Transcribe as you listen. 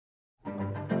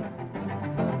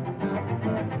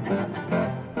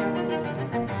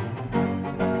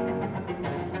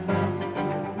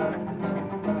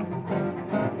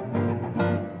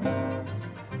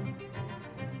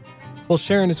Well,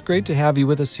 Sharon, it's great to have you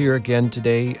with us here again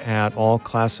today at All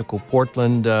Classical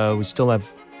Portland. We still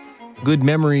have good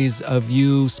memories of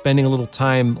you spending a little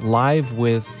time live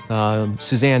with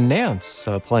Suzanne Nance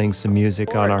playing some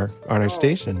music on our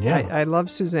station. Yeah, I love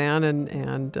Suzanne,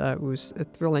 and it was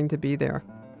thrilling to be there.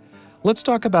 Let's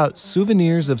talk about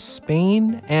Souvenirs of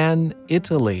Spain and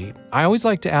Italy. I always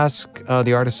like to ask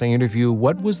the artists I interview,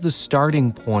 what was the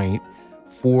starting point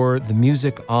for the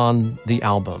music on the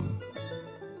album?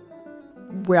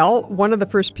 Well, one of the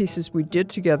first pieces we did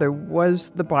together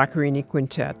was the Boccherini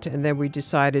Quintet, and then we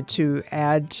decided to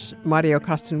add Mario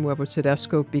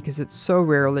Castelnuovo-Tedesco because it's so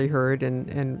rarely heard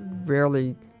and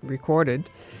rarely recorded,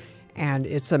 and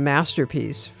it's a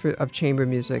masterpiece of chamber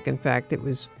music. In fact, it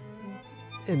was,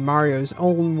 in Mario's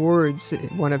own words,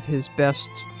 one of his best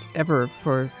ever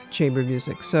for chamber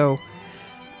music. So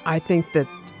I think that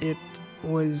it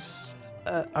was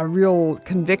a real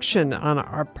conviction on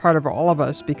our part of all of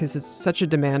us because it's such a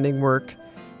demanding work.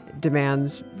 It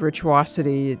demands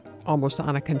virtuosity almost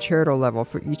on a concerto level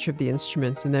for each of the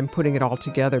instruments and then putting it all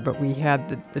together. But we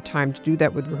had the time to do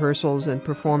that with rehearsals and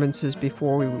performances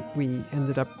before we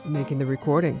ended up making the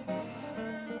recording.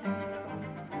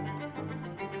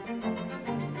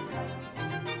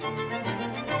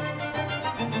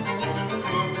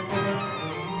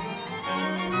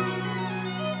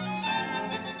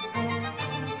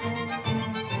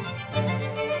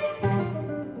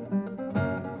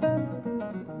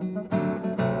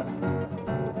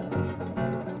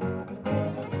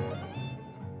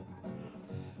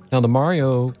 Now, the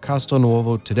Mario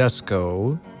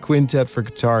Castelnuovo-Tedesco Quintet for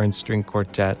Guitar and String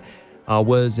Quartet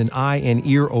was an eye and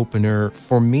ear opener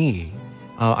for me.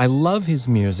 I love his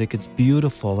music. It's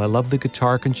beautiful. I love the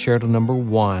Guitar Concerto No.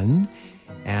 1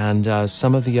 and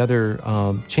some of the other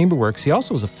chamber works. He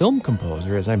also was a film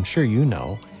composer, as I'm sure you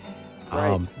know.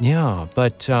 Right.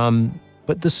 But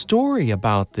the story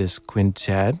about this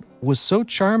quintet was so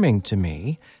charming to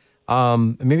me.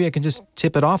 Maybe I can just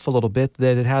tip it off a little bit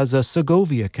that it has a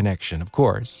Segovia connection, of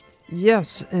course.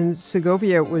 Yes, and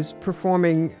Segovia was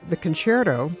performing the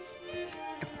concerto,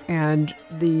 and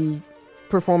the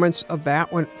performance of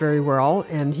that went very well,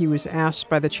 and he was asked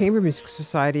by the Chamber Music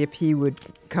Society if he would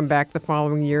come back the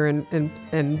following year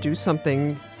and do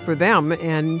something for them,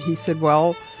 and he said,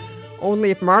 well,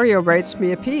 only if Mario writes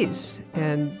me a piece,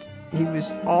 and he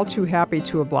was all too happy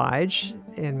to oblige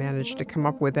and managed to come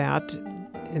up with that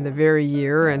in the very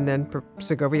year, and then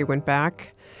Segovia went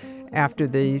back after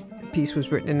the piece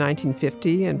was written in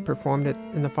 1950 and performed it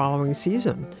in the following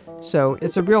season. So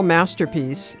it's a real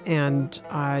masterpiece, and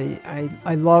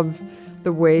I love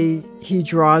the way he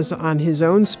draws on his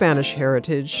own Spanish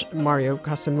heritage. Mario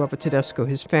Castelnuovo-Tedesco,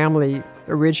 his family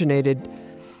originated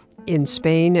in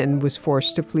Spain and was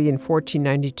forced to flee in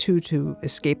 1492 to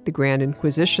escape the Grand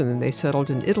Inquisition, and they settled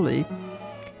in Italy.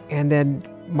 And then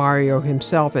Mario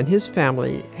himself and his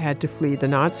family had to flee the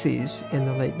Nazis in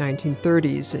the late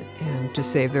 1930s and to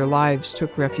save their lives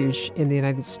took refuge in the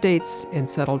United States and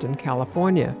settled in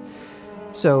California.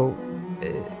 So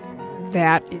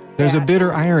there's a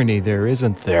bitter irony there,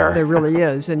 isn't there? There really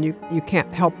is, and you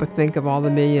can't help but think of all the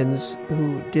millions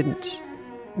who didn't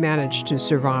manage to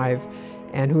survive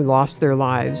and who lost their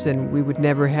lives, and we would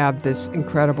never have this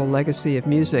incredible legacy of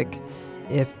music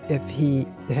if he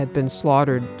had been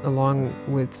slaughtered along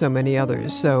with so many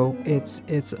others. So it's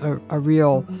a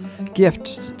real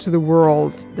gift to the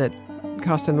world that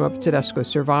Castelnuovo-Tedesco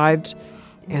survived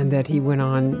and that he went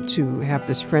on to have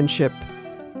this friendship,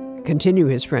 continue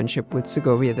his friendship with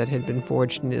Segovia that had been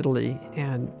forged in Italy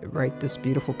and write this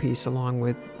beautiful piece along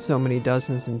with so many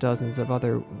dozens and dozens of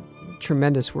other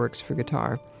tremendous works for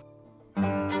guitar.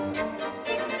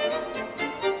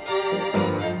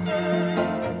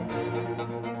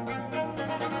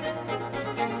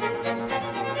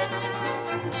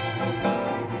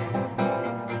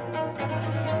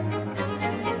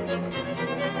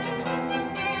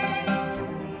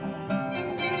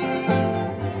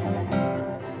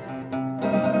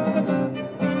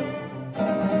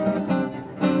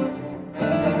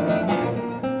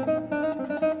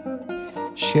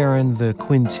 Sharon, the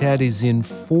quintet is in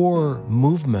 4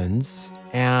 movements,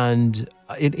 and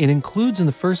it includes in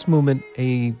the first movement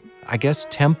a, I guess,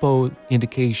 tempo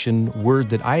indication word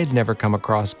that I had never come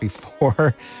across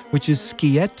before, which is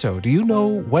schietto. Do you know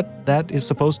what that is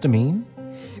supposed to mean?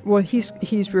 Well,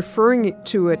 he's referring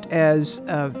to it as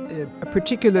a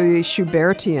particularly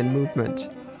Schubertian movement.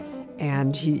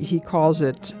 And he calls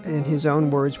it, in his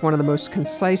own words, one of the most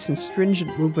concise and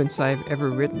stringent movements I've ever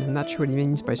written. I'm not sure what he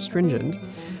means by stringent.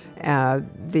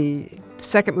 The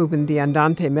second movement, the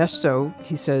andante mesto,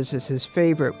 he says is his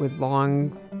favorite, with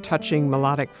long touching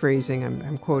melodic phrasing,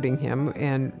 I'm quoting him,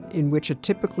 and in which a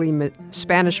typically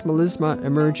Spanish melisma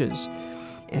emerges.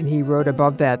 And he wrote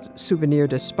above that, Souvenirs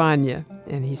d'Espagne,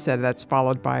 and he said that's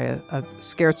followed by a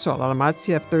scherzo alla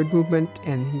Marzia, third movement,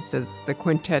 and he says the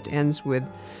quintet ends with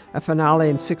a finale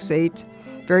in 6/8,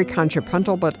 very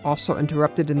contrapuntal, but also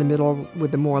interrupted in the middle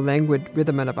with the more languid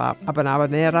rhythm of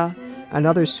habanera,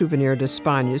 another Souvenir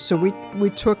d'Espagne. So we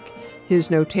took his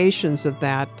notations of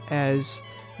that as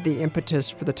the impetus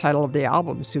for the title of the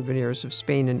album, Souvenirs of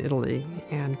Spain and Italy,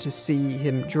 and to see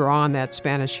him draw on that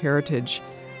Spanish heritage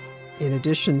in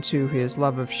addition to his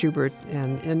love of Schubert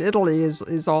and Italy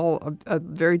is all a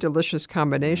very delicious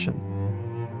combination.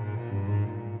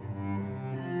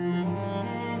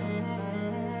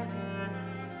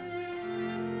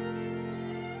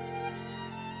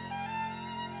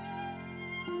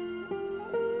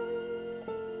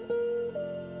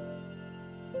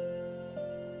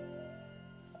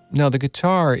 Now, the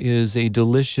guitar is a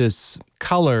delicious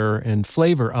color and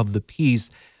flavor of the piece,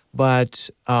 but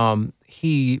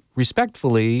he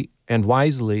respectfully and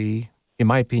wisely, in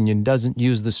my opinion, doesn't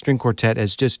use the string quartet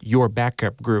as just your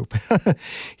backup group.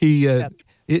 It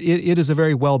is a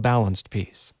very well-balanced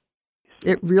piece.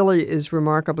 It really is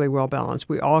remarkably well-balanced.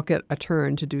 We all get a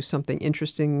turn to do something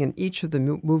interesting in each of the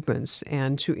movements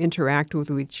and to interact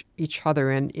with each other,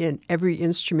 and every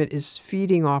instrument is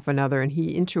feeding off another, and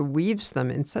he interweaves them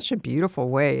in such a beautiful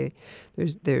way.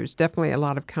 There's definitely a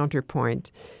lot of counterpoint,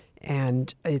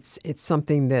 and it's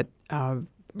something that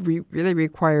really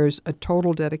requires a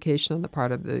total dedication on the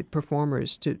part of the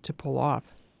performers to pull off.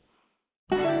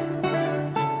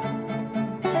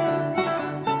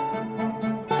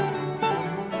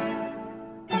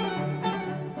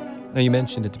 Now, you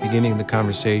mentioned at the beginning of the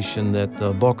conversation that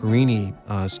Boccherini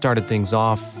started things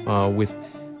off with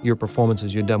your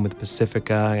performances you've done with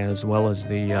Pacifica as well as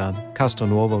the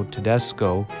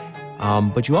Castelnuovo-Tedesco,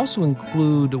 but you also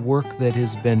include work that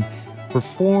has been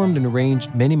performed and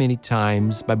arranged many, many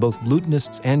times by both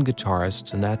lutenists and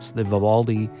guitarists, and that's the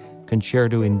Vivaldi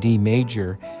Concerto in D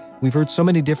Major. We've heard so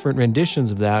many different renditions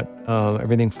of that,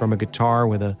 everything from a guitar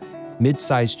with a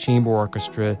mid-sized chamber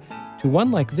orchestra to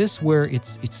one like this where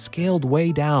it's scaled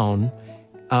way down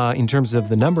in terms of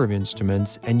the number of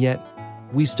instruments, and yet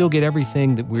we still get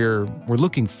everything that we're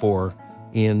looking for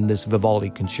in this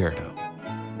Vivaldi concerto.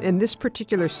 In this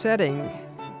particular setting,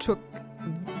 took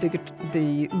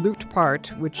the lute part,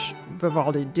 which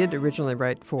Vivaldi did originally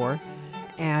write for,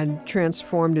 and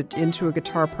transformed it into a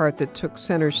guitar part that took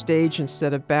center stage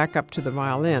instead of back up to the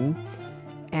violin.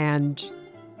 And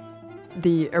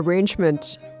the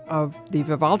arrangement of the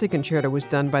Vivaldi concerto was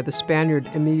done by the Spaniard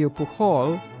Emilio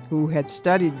Pujol, who had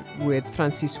studied with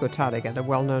Francisco Tárrega, the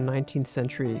well-known 19th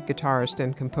century guitarist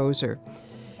and composer.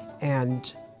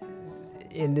 And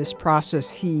in this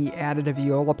process, he added a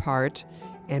viola part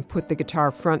and put the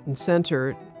guitar front and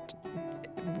center,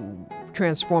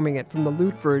 transforming it from the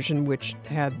lute version, which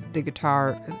had the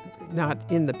guitar not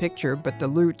in the picture, but the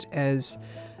lute as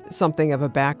something of a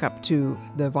backup to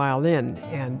the violin,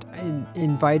 and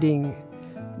inviting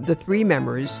the three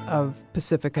members of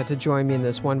Pacifica to join me in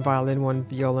this, one violin, one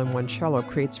viola, and one cello,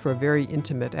 creates for a very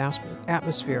intimate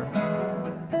atmosphere.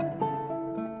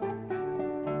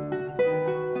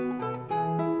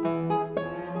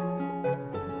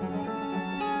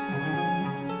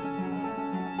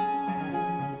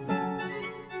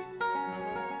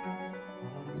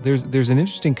 There's an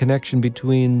interesting connection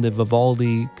between the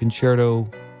Vivaldi concerto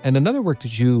and another work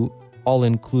that you all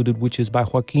included, which is by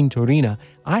Joaquin Turina.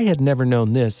 I had never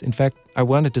known this. In fact, I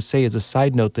wanted to say as a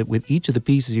side note that with each of the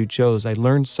pieces you chose, I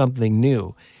learned something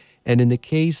new. And in the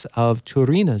case of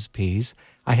Turina's piece,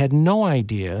 I had no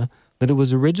idea that it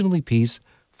was originally a piece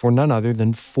for none other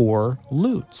than 4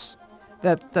 lutes.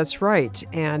 That's right.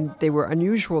 And they were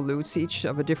unusual lutes, each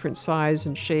of a different size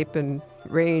and shape and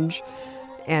range.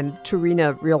 And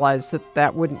Turina realized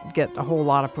that wouldn't get a whole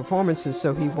lot of performances,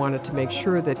 so he wanted to make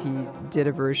sure that he did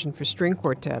a version for string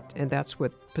quartet, and that's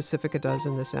what Pacifica does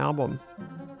in this album.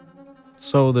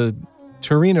 So the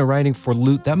Turina writing for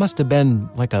lute, that must have been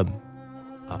like a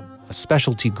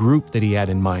specialty group that he had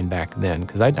in mind back then,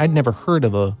 because I'd never heard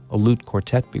of a lute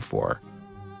quartet before.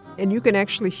 And you can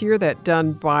actually hear that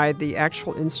done by the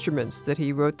actual instruments that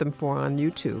he wrote them for on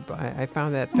YouTube. I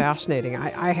found that fascinating.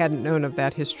 I hadn't known of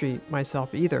that history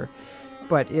myself either.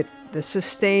 But the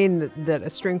sustain that a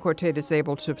string quartet is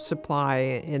able to supply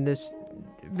in this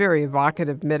very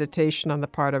evocative meditation on the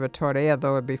part of a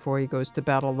toreador before he goes to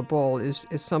battle the bull is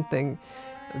something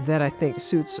that I think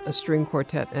suits a string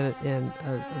quartet in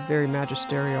a very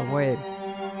magisterial way.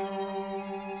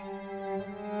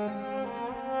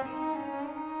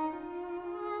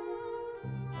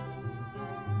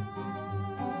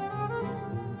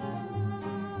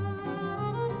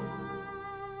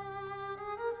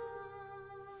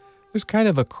 There's kind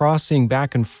of a crossing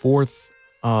back and forth,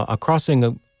 a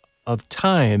crossing of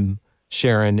time,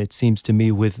 Sharon, it seems to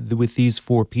me, with these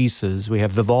four pieces. We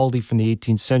have Vivaldi from the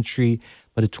 18th century,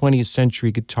 but a 20th century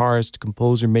guitarist,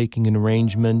 composer making an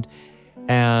arrangement.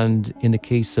 And in the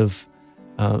case of,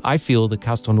 I feel the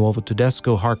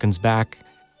Castelnuovo-Tedesco harkens back,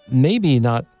 maybe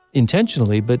not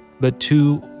intentionally, but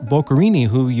to Boccherini,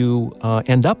 who you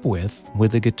end up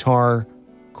with a guitar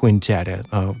quintet,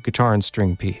 a guitar and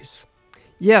string piece.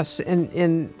 Yes, and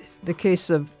in the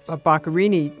case of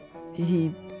Boccherini,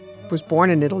 he was born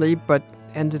in Italy, but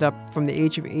ended up from the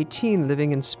age of 18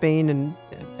 living in Spain and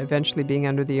eventually being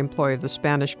under the employ of the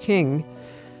Spanish king.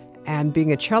 And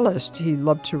being a cellist, he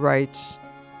loved to write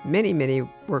many, many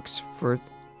works for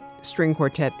string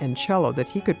quartet and cello that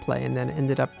he could play, and then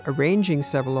ended up arranging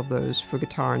several of those for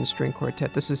guitar and string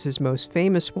quartet. This is his most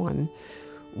famous one,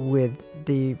 with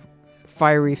the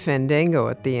fiery Fandango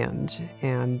at the end.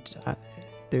 And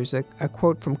there's a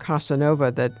quote from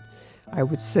Casanova that I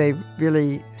would say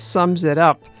really sums it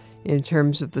up in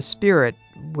terms of the spirit.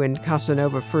 When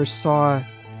Casanova first saw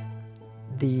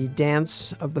the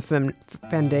dance of the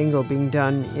Fandango being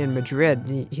done in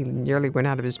Madrid, he nearly went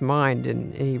out of his mind,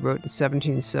 and he wrote in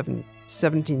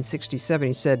 1767,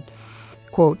 he said,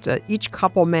 quote, each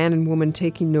couple, man and woman,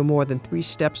 taking no more than 3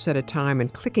 steps at a time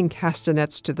and clicking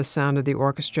castanets to the sound of the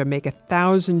orchestra, make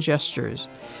 1,000 gestures,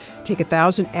 take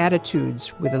 1,000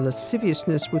 attitudes with a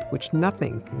lasciviousness with which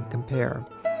nothing can compare.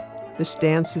 This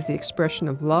dance is the expression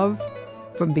of love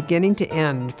from beginning to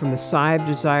end, from the sigh of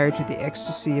desire to the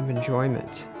ecstasy of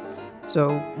enjoyment.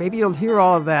 So maybe you'll hear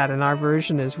all of that in our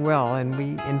version as well. And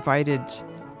we invited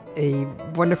a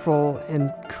wonderful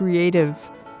and creative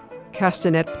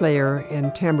castanet player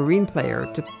and tambourine player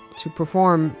to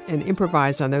perform and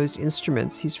improvise on those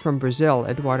instruments. He's from Brazil,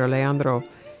 Eduardo Leandro,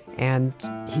 and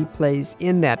he plays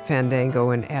in that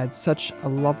Fandango and adds such a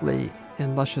lovely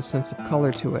and luscious sense of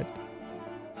color to it.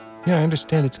 Yeah, I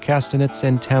understand it's castanets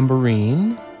and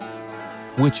tambourine,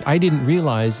 which I didn't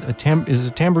realize. Is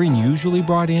a tambourine usually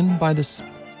brought in by the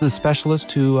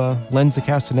specialist who lends the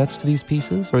castanets to these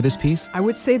pieces, or this piece? I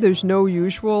would say there's no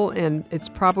usual, and it's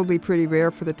probably pretty rare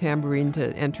for the tambourine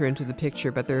to enter into the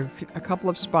picture, but there are a couple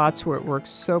of spots where it works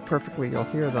so perfectly you'll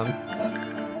hear them.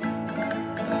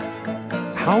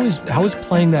 How is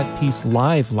playing that piece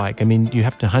live like? I mean, do you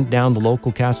have to hunt down the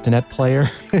local castanet player?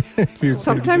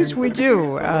 Sometimes we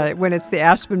do. When it's the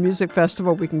Aspen Music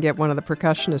Festival, we can get one of the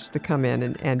percussionists to come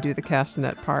in and do the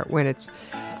castanet part. When it's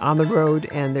on the road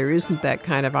and there isn't that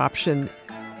kind of option,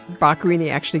 Boccherini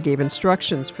actually gave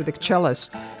instructions for the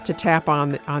cellist to tap on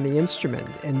the instrument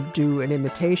and do an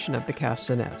imitation of the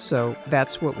castanet. So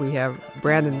that's what we have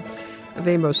Brandon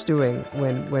Avemos doing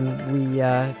when we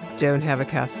don't have a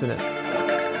castanet.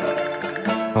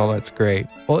 Oh, that's great.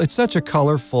 Well, it's such a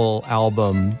colorful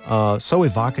album, so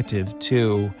evocative,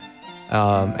 too.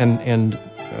 And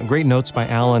great notes by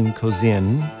Alan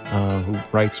Kozin, who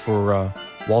writes for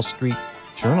Wall Street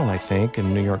Journal, I think,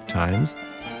 and New York Times,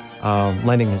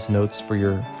 lending his notes for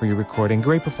your recording.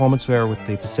 Great performance there with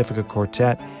the Pacifica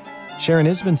Quartet. Sharon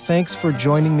Isbin, thanks for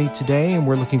joining me today, and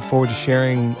we're looking forward to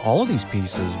sharing all of these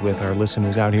pieces with our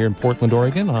listeners out here in Portland,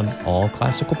 Oregon on All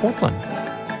Classical Portland.